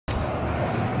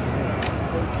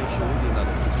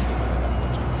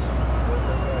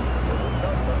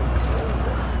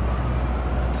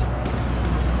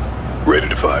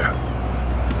fire.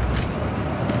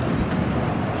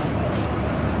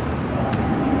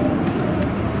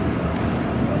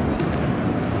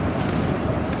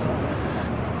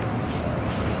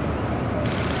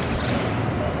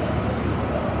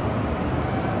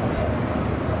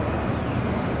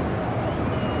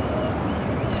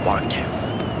 Marked.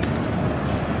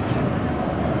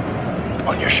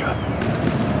 On your shot.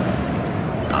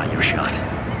 On your shot.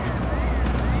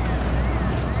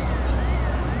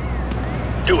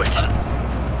 Do it.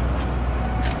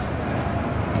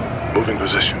 Moving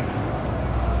position.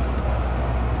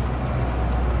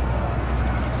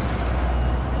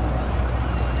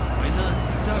 Война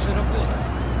 — та же работа.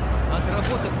 От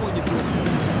работы кони дохнут.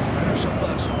 Хорошо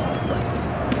башен.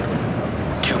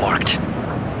 Two marked.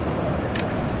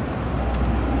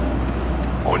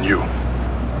 On you.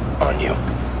 On you.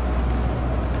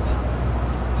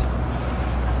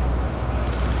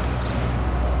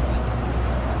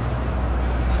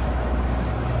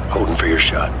 Holding for your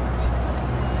shot.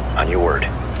 On your word.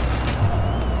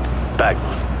 Back.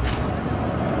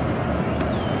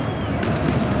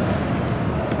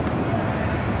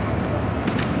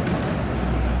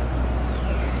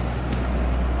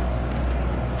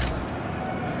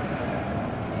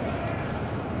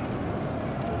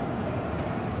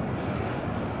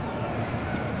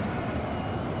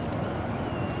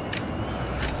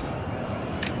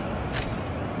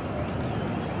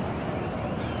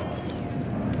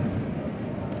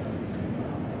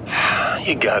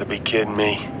 You gotta be kidding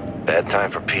me. Bad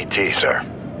time for PT, sir.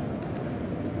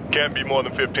 Can't be more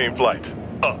than 15 flights.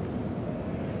 Up.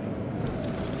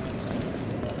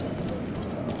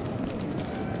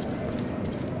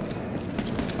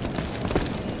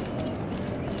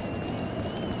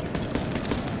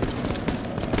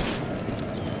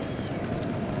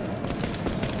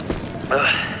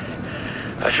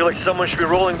 I feel like someone should be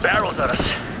rolling barrels at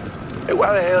us. Hey,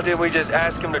 why the hell didn't we just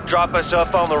ask him to drop us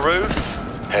up on the roof?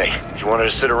 Hey, if you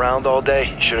wanted to sit around all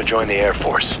day, you should have joined the Air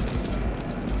Force.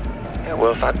 Yeah,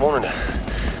 well, if I'd wanted to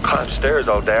climb stairs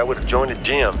all day, I would have joined the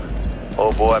gym.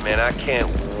 Oh boy, man, I can't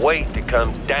wait to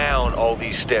come down all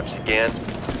these steps again.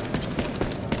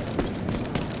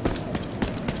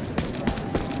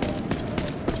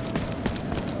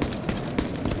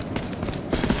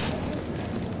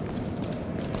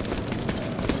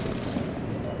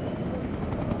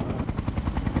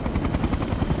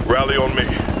 Rally on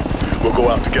me. We'll go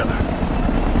out together.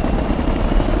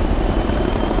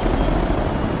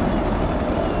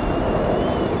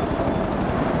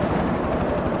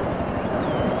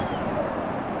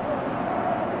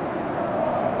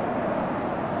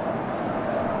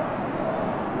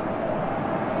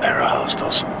 Pair of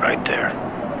hostiles, right there.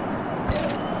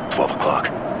 12 o'clock.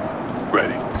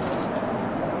 Ready.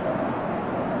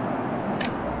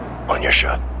 On your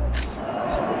shot.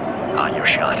 On your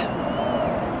shot.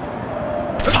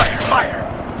 Fire! Fire!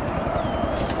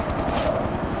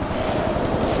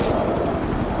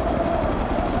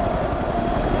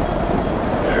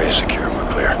 Area secure.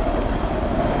 We're clear.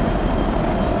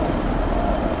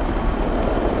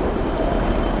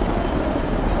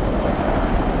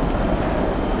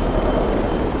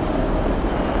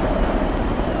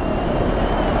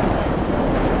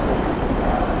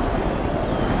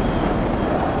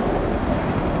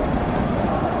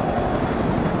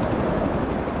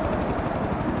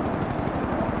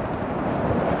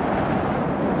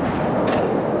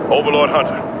 Overlord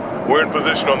Hunter, we're in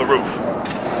position on the roof.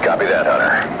 Copy that,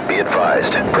 Hunter. Be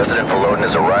advised, President Volodin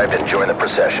has arrived and joined the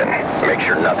procession. Make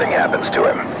sure nothing happens to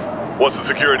him. What's the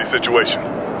security situation?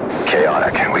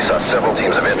 Chaotic. We saw several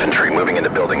teams of infantry moving into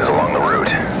buildings along the route.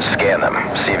 Scan them.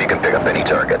 See if you can pick up any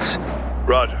targets.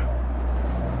 Roger.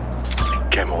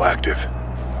 Camo active.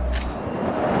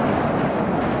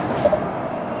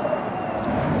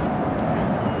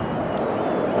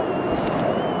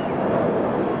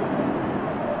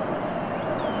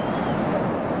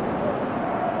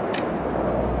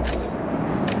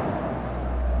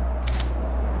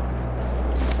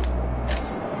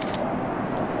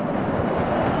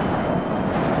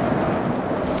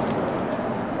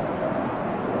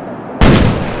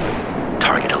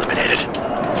 Target eliminated.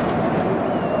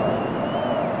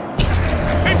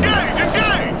 Engage!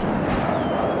 Engage!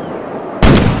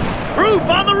 Roof!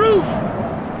 On the roof!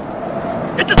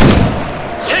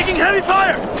 It's taking heavy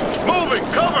fire! Moving!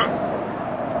 Cover!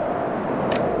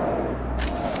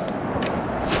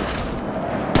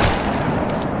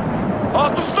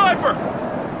 Hostile sniper!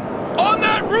 On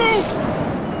that roof!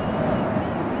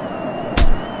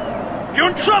 You're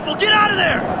in trouble! Get out of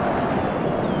there!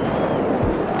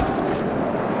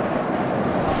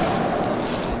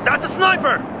 That's a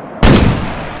sniper!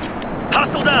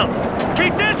 Hostile down!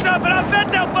 Keep this up and I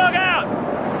bet they'll bug out!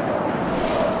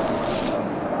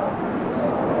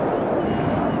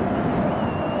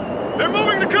 They're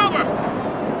moving to cover!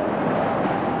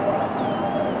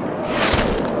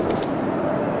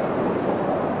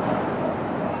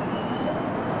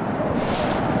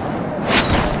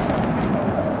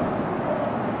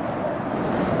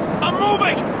 I'm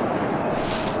moving!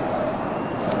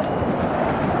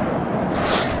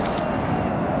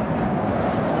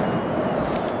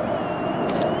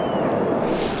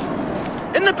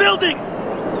 In the building!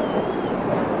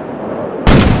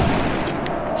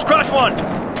 Scratch one!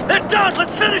 They're done!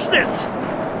 Let's finish this!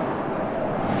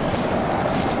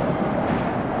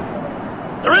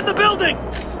 They're in the building!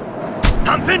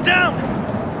 I'm pinned down!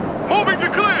 Moving to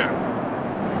clear!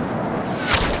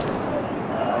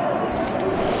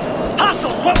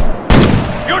 Hostiles! What?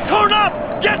 You're torn up!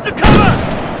 Get to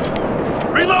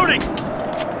cover! Reloading!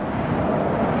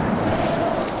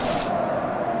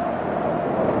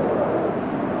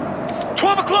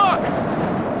 $12 o'clock!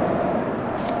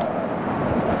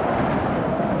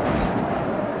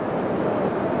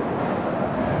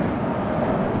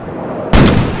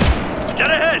 Get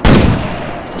ahead!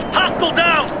 Hostile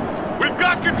down! We've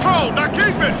got control, now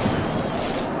keep it!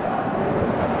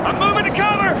 I'm moving to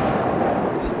cover!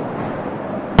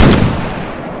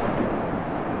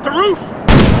 The roof!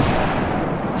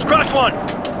 Scratch one!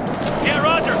 Yeah,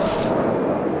 roger!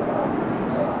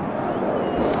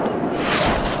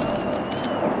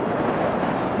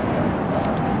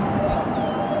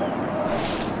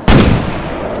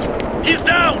 He's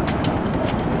down!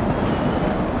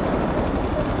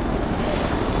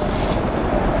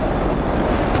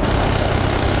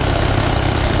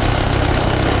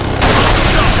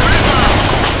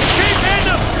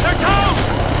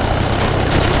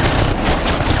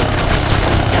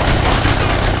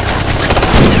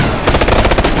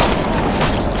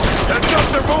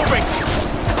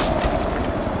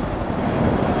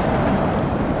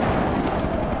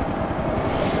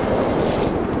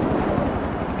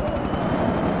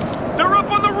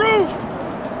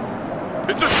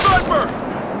 It's a sniper!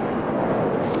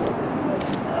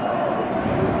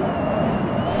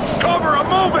 Cover, I'm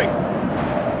moving!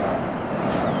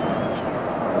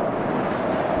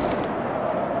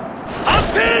 I'm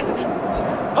pinned!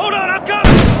 Hold on, I'm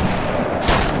coming!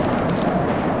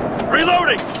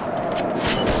 Reloading!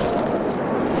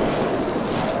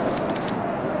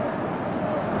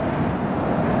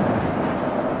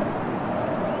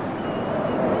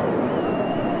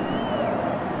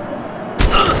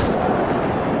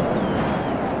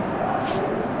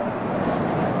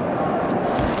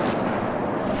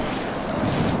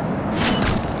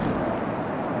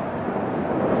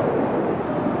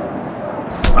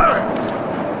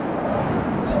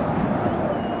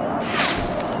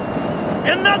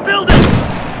 In that building!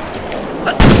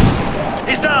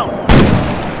 He's down!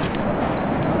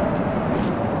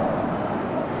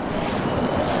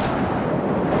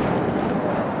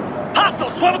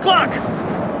 Hostiles, 12 o'clock!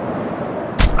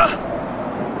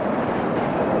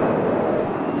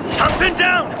 I'm pinned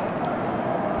down!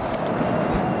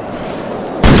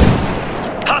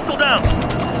 Hostile down!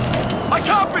 I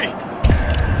copy!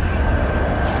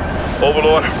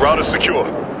 Overlord, route is secure.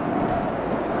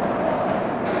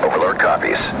 Overlord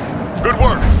copies. Good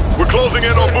work. We're closing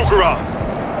in on Bukhara.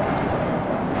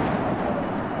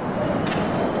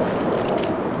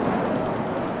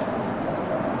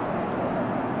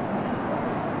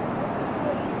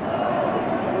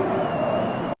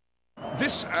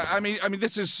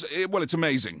 This is, well, it's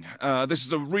amazing. This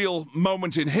is a real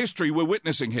moment in history we're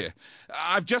witnessing here.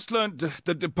 I've just learned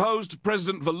that deposed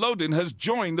President Volodin has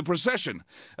joined the procession.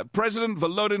 President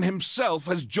Volodin himself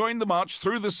has joined the march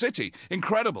through the city.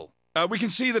 Incredible. We can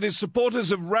see that his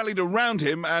supporters have rallied around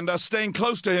him and are staying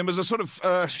close to him as a sort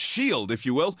of shield, if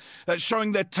you will,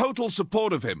 showing their total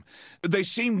support of him. They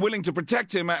seem willing to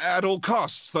protect him at all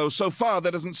costs, though so far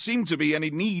there doesn't seem to be any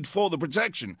need for the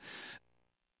protection.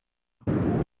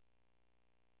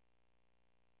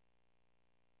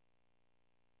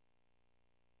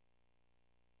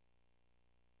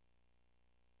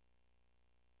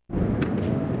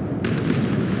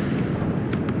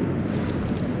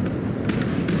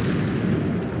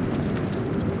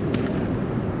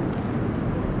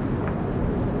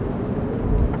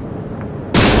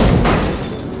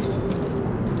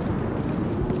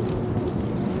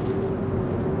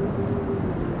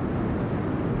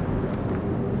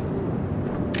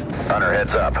 Hunter,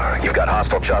 heads up. You've got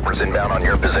hostile choppers inbound on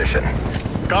your position.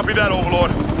 Copy that,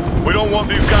 Overlord. We don't want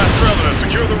these guys trailing us.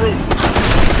 Secure the roof.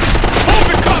 Move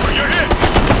and cover! You're hit!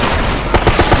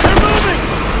 They're moving!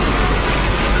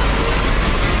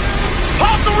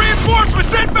 Hostile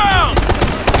reinforcements inbound!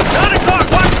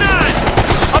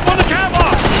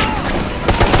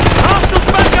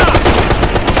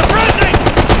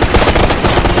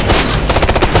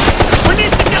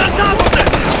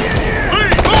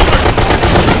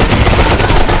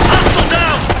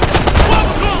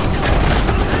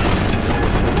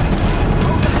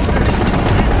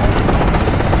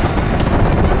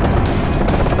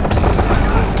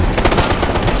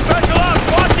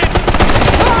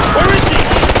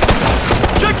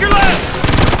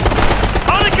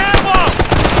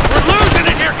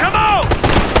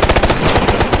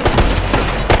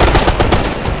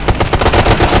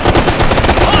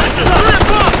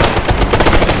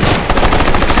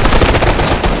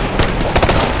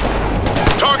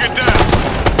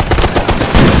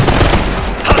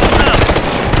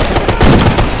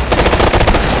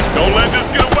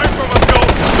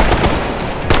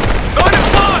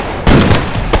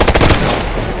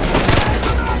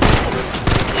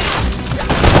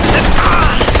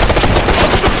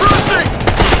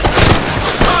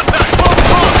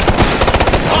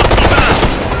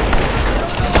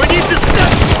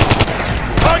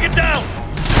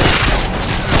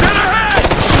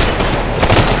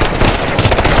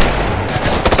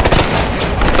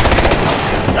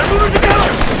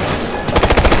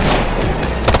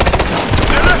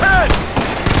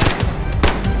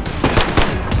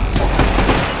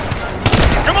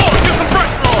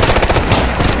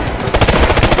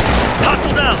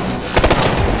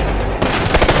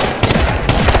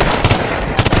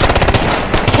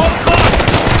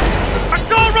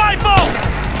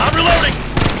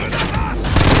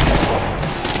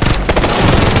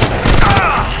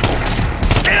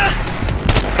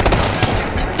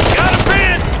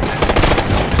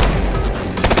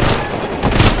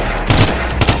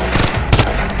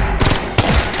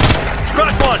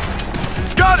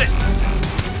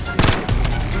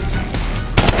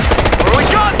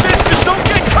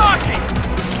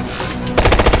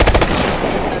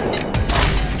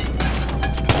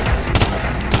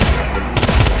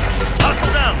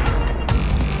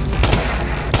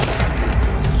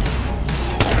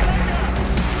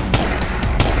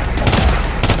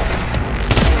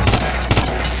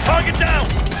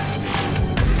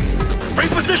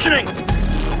 Positioning!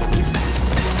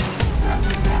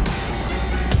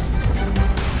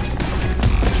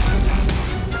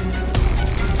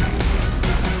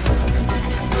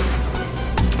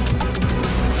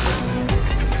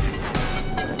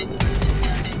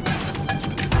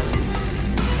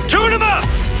 Tune him up!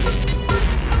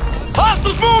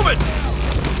 Hostiles moving!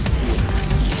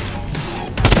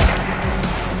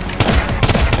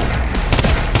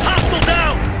 Hostile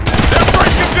down! They're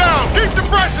breaking down! Keep the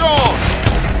pressure on!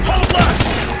 Hold left!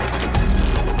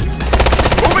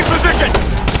 Moving position!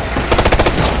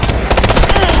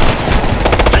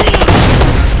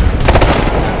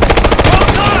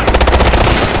 Hold on!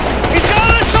 He's got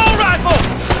an assault rifle!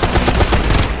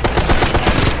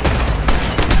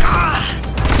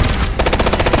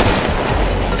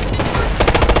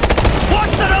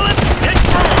 Watch that, Ellen!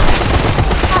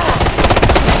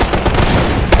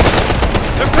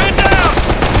 They're pinned down!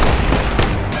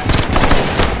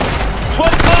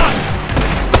 12 o'clock!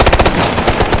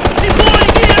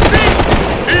 Deploying EMP!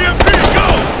 EMP, go!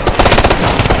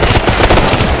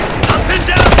 I'm pinned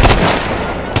down!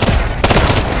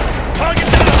 Target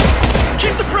down!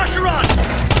 Keep the pressure on!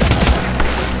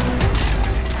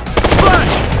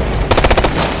 Flash!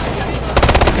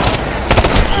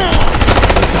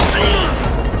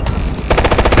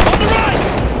 On the right!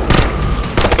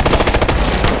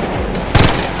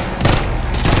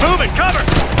 Moving, cover!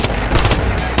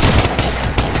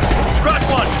 Scratch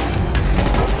one!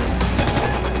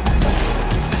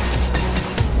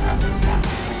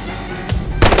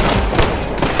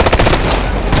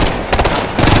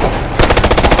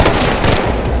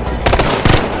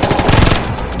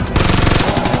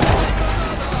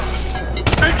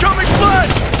 Incoming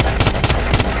flash!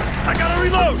 I gotta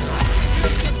reload!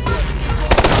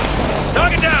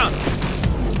 Target down!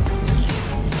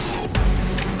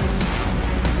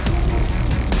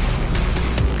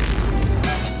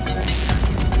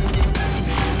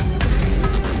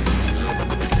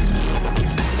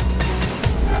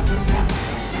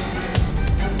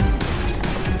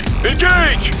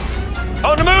 Engage!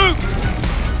 On the move!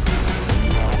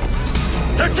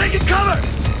 They're taking cover!